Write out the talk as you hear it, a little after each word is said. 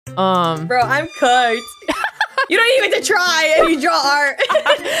Bro, I'm cooked. You don't even have to try and you draw art.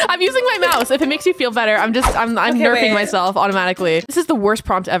 I'm using my mouse. If it makes you feel better, I'm nerfing myself automatically. This is the worst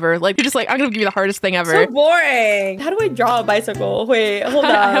prompt ever. Like, you're just like, I'm gonna give you the hardest thing ever. So boring. How do I draw a bicycle? Wait, hold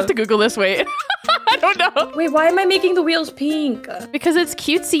on. I have to Google this. Wait. I don't know. Wait, why am I making the wheels pink? Because it's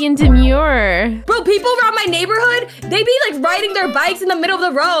cutesy and demure. Bro, people around my neighborhood, they be like riding their bikes in the middle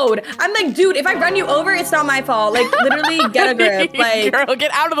of the road. I'm like, dude, if I run you over, it's not my fault. Like, literally, get a grip. Like, girl,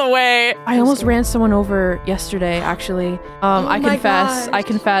 get out of the way. I almost ran someone over yesterday, actually. I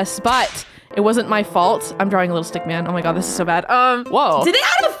confess, but it wasn't my fault. I'm drawing a little stick man. Oh my god, this is so bad. Whoa. Did they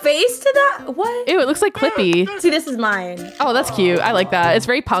add a face to that? What? Ew, it looks like Clippy. See, this is mine. Oh, that's cute. I like that. It's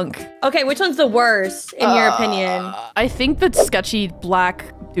very punk. Okay, which one's the worst, in your opinion? I think the sketchy black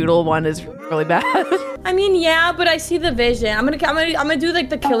doodle one is really bad. I mean, yeah, but I see the vision. I'm gonna do like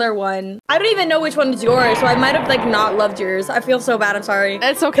the killer one. I don't even know which one is yours, so I might have like not loved yours. I feel so bad. I'm sorry.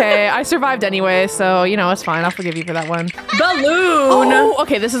 It's okay. I survived anyway, so you know it's fine. I'll forgive you for that one. Balloon. Oh,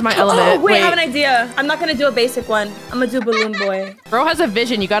 okay. This is my element. Oh, wait, I have an idea. I'm not gonna do a basic one. I'm gonna do balloon boy. Bro has a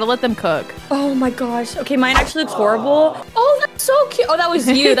vision. You gotta let them cook. Oh my gosh. Okay, mine actually looks horrible. Oh, that's so cute. Oh, that was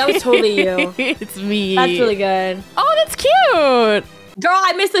you. That was totally you. It's me. That's really good. Oh, that's cute. Girl,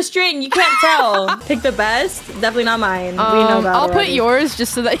 I missed the string. You can't tell. Pick the best. Definitely not mine. We know about I'll put yours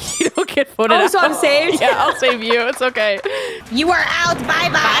just so that you don't get voted out. Oh, so I'm saved? Yeah, I'll save you. It's okay. You are out.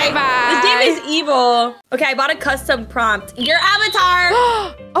 Bye-bye. Bye-bye. This game is evil. Okay, I bought a custom prompt. Your avatar.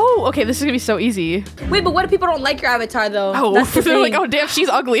 Oh, okay. This is gonna be so easy. Wait, but what if people don't like your avatar, though? Oh, that's the they're thing. like, oh, damn, she's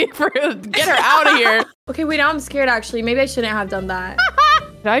ugly. Get her out of here. Okay, wait, now I'm scared, actually. Maybe I shouldn't have done that.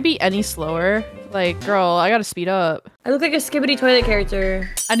 Could I be any slower? Like, girl, I gotta speed up. I look like a Skibbity toilet character.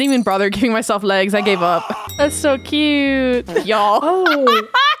 I didn't even bother giving myself legs. I gave up. That's so cute. Y'all. Oh.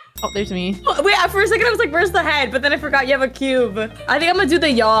 Oh, there's me. Wait, for a second I was like, where's the head? But then I forgot you have a cube. I think I'm gonna do the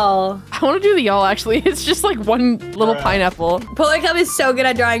y'all. I want to do the y'all, actually. It's just like one little pineapple. PolarCub is so good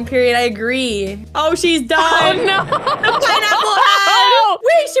at drawing, period. I agree. Oh, she's done. Oh, no. The pineapple head.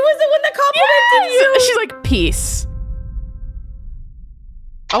 Wait, she was the one that complimented you. She's like, peace.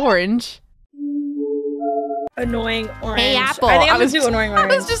 Orange. Annoying orange. Hey, Apple. I think I'm gonna do annoying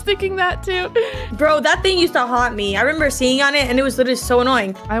orange. I was just thinking that too. Bro, that thing used to haunt me. I remember seeing on it and it was literally so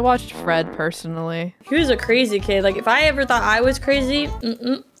annoying. I watched Fred personally. He was a crazy kid. Like, if I ever thought I was crazy,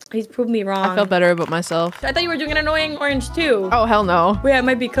 he's proved me wrong. I felt better about myself. I thought you were doing an annoying orange too. Oh, hell no. Wait, I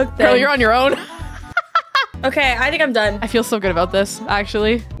might be cooked then. Girl, you're on your own. Okay, I think I'm done. I feel so good about this,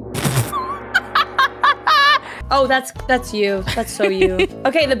 actually. Oh, that's you. That's so you.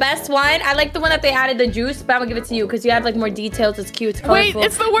 Okay, the best one. I like the one that they added the juice, but I'm gonna give it to you because you have like more details. It's cute. It's colorful. Wait,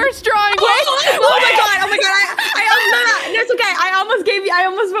 it's the worst drawing. Wait. Oh my god. Oh my god. It's okay. I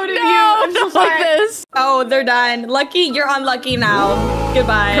almost voted you. I'm so sorry. Like this. Oh, they're done. Lucky, you're unlucky now.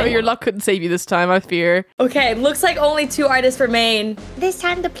 Goodbye. Girl, your luck couldn't save you this time, I fear. Okay, looks like only 2 artists remain. This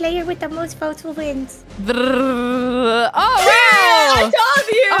time, the player with the most votes will wins. Oh, I wow. told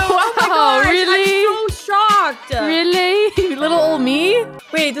you. Oh, my gosh, really? I'm so shocked. Really? Little old me?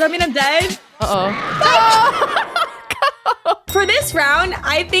 Wait, does that mean I'm dead? For this round,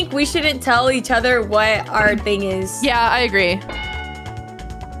 I think we shouldn't tell each other what our thing is. Yeah, I agree.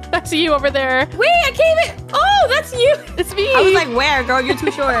 I see you over there. Wait, I can't even. Oh, that's you. It's me. I was like, where, girl? You're too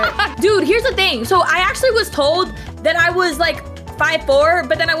short. Dude, here's the thing. So I actually was told that I was like 5'4",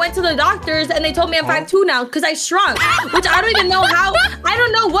 but then I went to the doctors and they told me I'm 5'2" now because I shrunk, which I don't even know how. I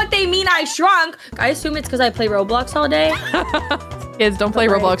don't know what they mean I shrunk. I assume it's because I play Roblox all day. Kids, don't play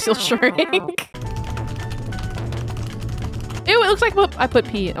Roblox. You'll shrink. Ew, it looks like I put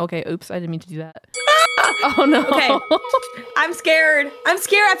pee. Okay, oops. I didn't mean to do that. Oh, no. Okay. I'm scared. I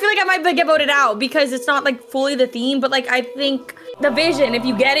feel like I might get voted out because it's not like fully the theme, but like I think the vision, if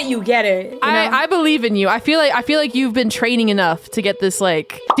you get it, you get it. You know? I believe in you. I feel like you've been training enough to get this to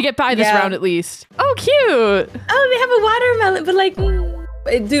get by this round at least. Oh, cute. Oh, they have a watermelon, but like,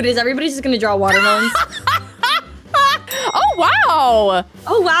 dude, is everybody just gonna draw watermelons? Oh, wow.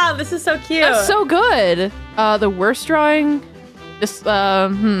 Oh, wow. This is so cute. That's so good. The worst drawing. Just,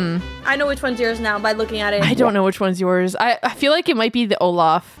 I know which one's yours now by looking at it. I don't know which one's yours. I feel like it might be the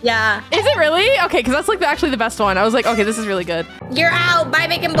Olaf. Yeah. Is it really? Okay, because that's like actually the best one. I was like, okay, this is really good. You're out. Bye,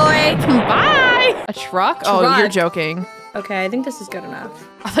 bacon boy. Bye. A truck? Oh, you're joking. Okay, I think this is good enough.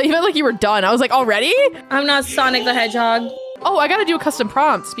 I thought you meant like you were done. I was like, already? I'm not Sonic the Hedgehog. Oh, I gotta do a custom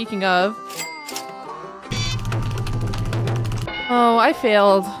prompt, speaking of. Oh, I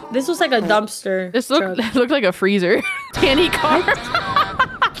failed. This was like a dumpster. This looked like a freezer. Tanny car.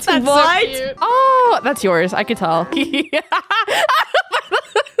 That's what? So cute. Oh, that's yours. I could tell.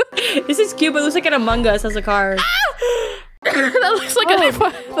 This is cute, but it looks like an Among Us as a car.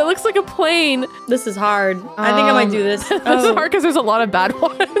 that looks like a plane. This is hard. I think I might do this. This is hard because there's a lot of bad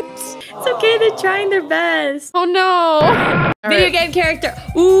ones. It's okay. They're trying their best. Oh no. Video game character.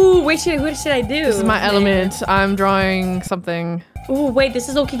 Ooh, what should I do? This is my element. I'm drawing something. Ooh, wait. This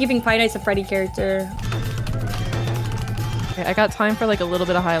is okay giving Five Nights at Freddy character. Okay, I got time for like a little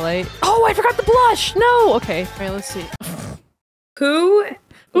bit of highlight. Oh, I forgot the blush. No. Okay. All right, let's see. Who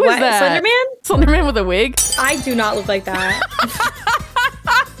is that? Slenderman? Slenderman with a wig? I do not look like that.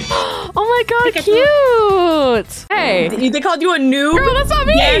 Oh my god, cute! Hey. They called you a noob? Girl, that's not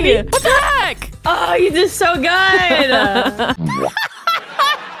me! Danny. What the heck? Oh, you did so good!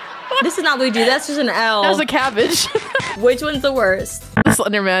 This is not Luigi, that's just an L. That was a cabbage. Which one's the worst?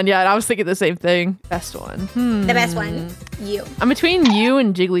 Slenderman, yeah, and I was thinking the same thing. Best one. The best one. You. I'm between you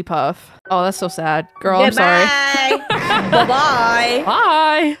and Jigglypuff. Oh, that's so sad. Girl, Goodbye. I'm sorry. Bye-bye.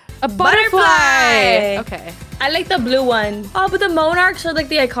 Bye. A butterfly. Okay. I like the blue one. Oh, but the monarchs are like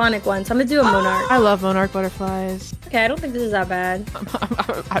the iconic ones. So I'm gonna do a monarch. I love monarch butterflies. Okay, I don't think this is that bad.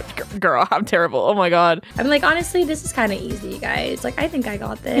 Girl, I'm terrible. Oh my god. I'm like, honestly, this is kind of easy, guys. Like, I think I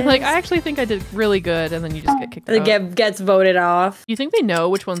got this. Like, I actually think I did really good, and then you just get kicked out. It gets voted off. You think they know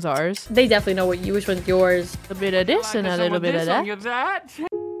which one's ours? They definitely know which one's yours. A bit of this and a little bit of that.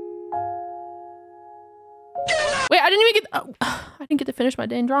 Wait, I didn't get to finish my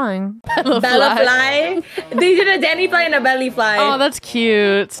dang drawing. Bella fly. They did a Danny fly and a belly fly. Oh, that's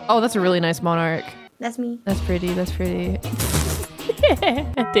cute. Oh, that's a really nice monarch. That's me. That's pretty. That's pretty.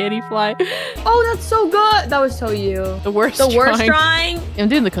 Danny fly. Oh, that's so good. That was so you. The worst drawing. I'm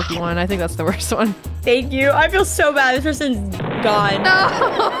doing the cookie one. I think that's the worst one. Thank you. I feel so bad. This person's gone.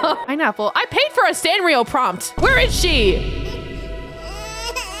 No. Pineapple. I paid for a Sanrio prompt. Where is she?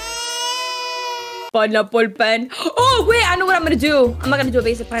 Pineapple pen. Oh, wait. I know what I'm going to do. I'm not going to do a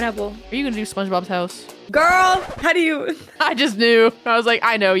basic pineapple. Are you going to do SpongeBob's house? Girl, how do you? I just knew. I was like,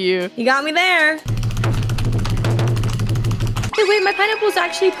 I know you. You got me there. Hey, wait. My pineapple's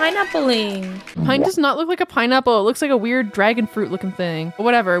actually pineappling. Mine does not look like a pineapple. It looks like a weird dragon fruit looking thing. But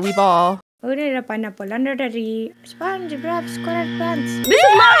whatever. We ball. Order a pineapple under the tree. SpongeBob SquarePants. This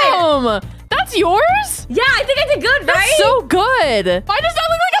is mine. That's yours? Yeah, I think I did good, right? That's so good. Why does that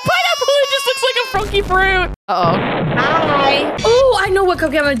look like a pineapple? It just looks like a funky fruit. Uh-oh. Hi. Oh, I know what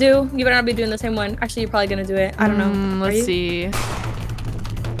cookie I'm gonna do. You better not be doing the same one. Actually, you're probably gonna do it. I don't know. Let's see.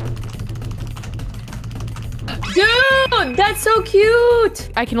 Dude, that's so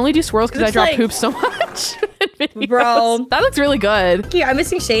cute. I can only do swirls because I drop poop so much. Bro. That looks really good. Yeah, I'm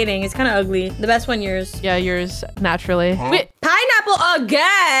missing shading. It's kind of ugly. The best one, yours. Yeah, yours naturally. Wait. Pineapple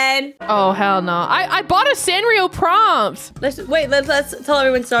again. Oh, hell no. I bought a Sanrio prompt. Let's tell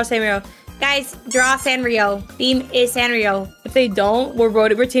everyone to draw Sanrio. Guys, draw Sanrio. Theme is Sanrio. If they don't,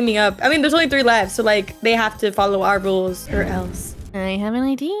 we're teaming up. I mean, there's only 3 left, so like they have to follow our rules or else. I have an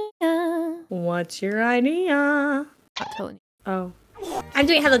idea. What's your idea? Not telling you. Oh. I'm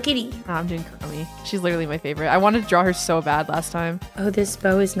doing Hello Kitty. No, I'm doing Kurumi. She's literally my favorite. I wanted to draw her so bad last time. Oh, this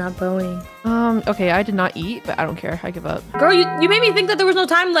bow is not bowing. Okay, I did not eat, but I don't care. I give up. Girl, you made me think that there was no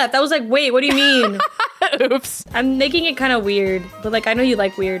time left. I was like, wait, what do you mean? Oops. I'm making it kind of weird, but like I know you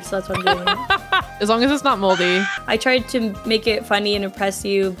like weird, so that's what I'm doing. As long as it's not moldy. I tried to make it funny and impress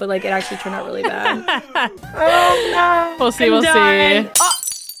you, but like it actually turned out really bad. Oh no. We'll see, we'll see. Oh.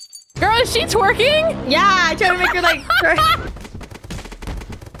 Girl, is she twerking? Yeah, I tried to make her like twerk.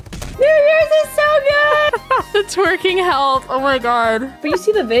 Dude, yours is so good! The twerking help. Oh my god. But you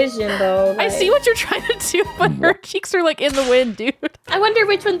see the vision though. Like... I see what you're trying to do, but her cheeks are like in the wind, dude. I wonder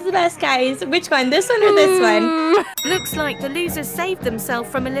which one's the best, guys. Which one? This one or this one? Looks like the losers saved themselves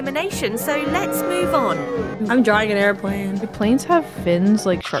from elimination, so let's move on. I'm drawing an airplane. Do planes have fins,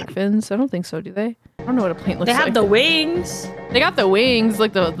 like shark fins? I don't think so, do they? I don't know what a plane looks like. They have the wings. They got the wings,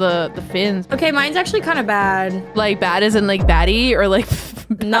 like the fins. Okay, mine's actually kind of bad. Like bad as in like baddie or like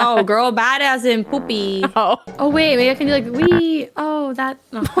bad? No, girl, bad as in poopy. Oh. Oh wait, maybe I can do like wee. Oh, that.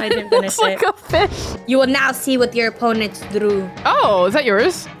 No, I didn't finish it. Like a fish. You will now see what your opponents drew. Oh, is that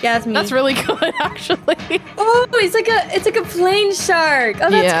yours? Yeah, that's me. That's really good, actually. Oh, it's like a plane shark. Oh,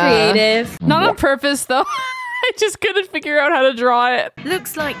 that's creative. Not on purpose though. I just couldn't figure out how to draw it.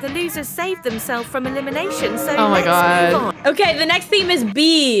 Looks like the losers saved themselves from elimination, so oh my god. Move on. Okay, the next theme is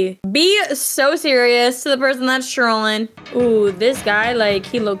B. B is so serious to the person that's trolling. Ooh, this guy, like,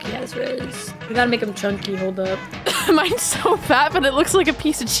 he low-key has riz. We gotta make him chunky, hold up. Mine's so fat, but it looks like a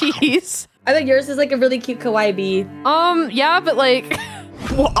piece of cheese. I think yours is like a really cute kawaii bee. Yeah, but like...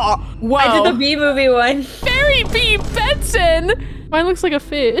 Whoa. I did the bee movie one. Barry B. Benson! Mine looks like a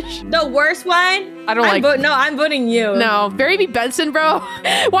fish. The worst one? I don't like... No, I'm voting you. No, Barry B. Benson, bro.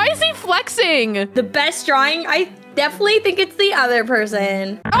 Why is he flexing? The best drawing, definitely think it's the other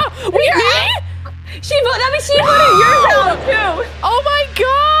person. Oh, me? That means she voted yours out too. Oh my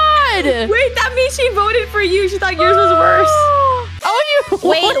god! Wait, that means she voted for you. She thought yours was worse. Oh, you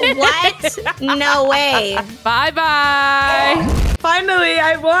Wait, what? No way. Bye-bye. Finally,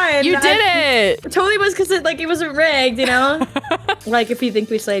 I won. You did it. Totally was because it wasn't rigged, you know? Like, if you think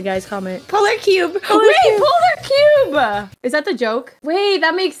we slayed, guys, comment. Polar cube. Wait, polar cube. Is that the joke? Wait,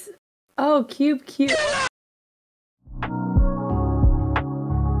 that makes... Oh, cube.